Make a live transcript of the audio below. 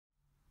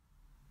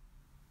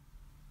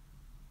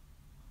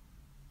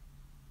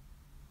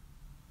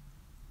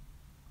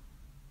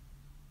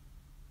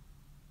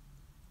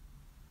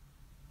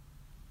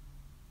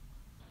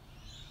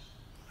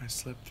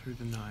slept through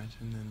the night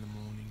and then the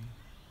morning,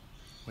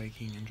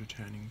 waking and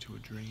returning to a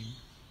dream.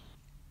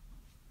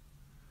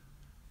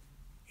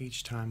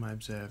 Each time I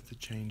observed the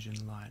change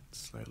in light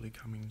slowly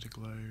coming to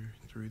glow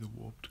through the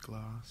warped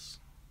glass.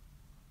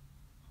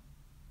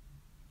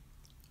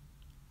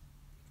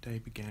 Day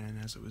began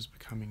as it was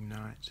becoming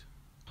night,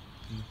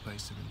 in the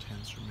place of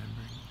intense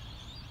remembering.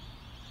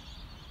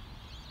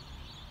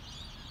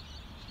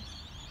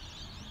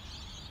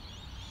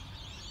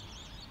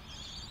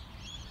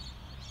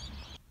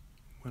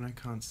 When I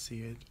can't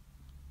see it,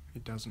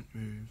 it doesn't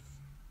move.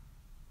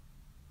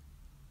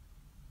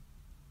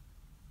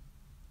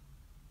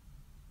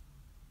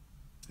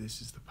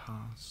 This is the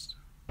past.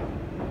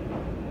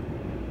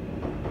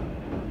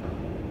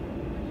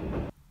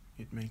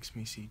 It makes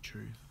me see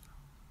truth,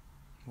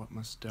 what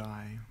must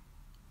die,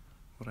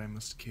 what I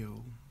must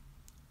kill,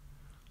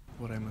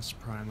 what I must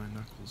pry my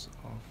knuckles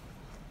off.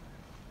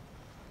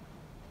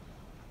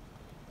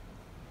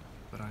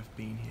 But I've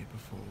been here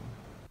before.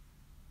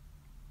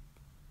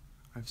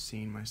 I've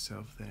seen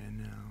myself there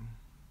now.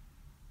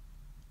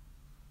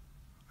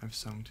 I've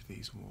sung to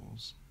these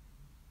walls.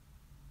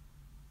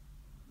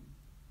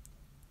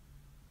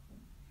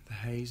 The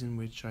haze in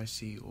which I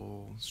see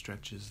all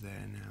stretches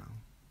there now.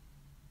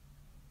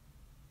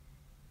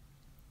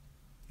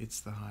 It's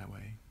the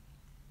highway.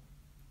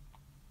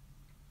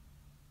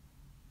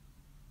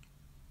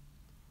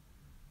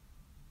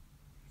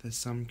 There's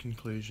some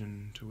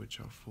conclusion to which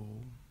I'll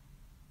fall.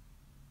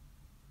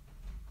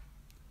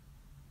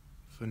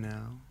 For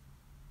now,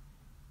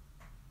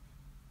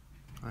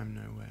 I'm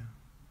nowhere.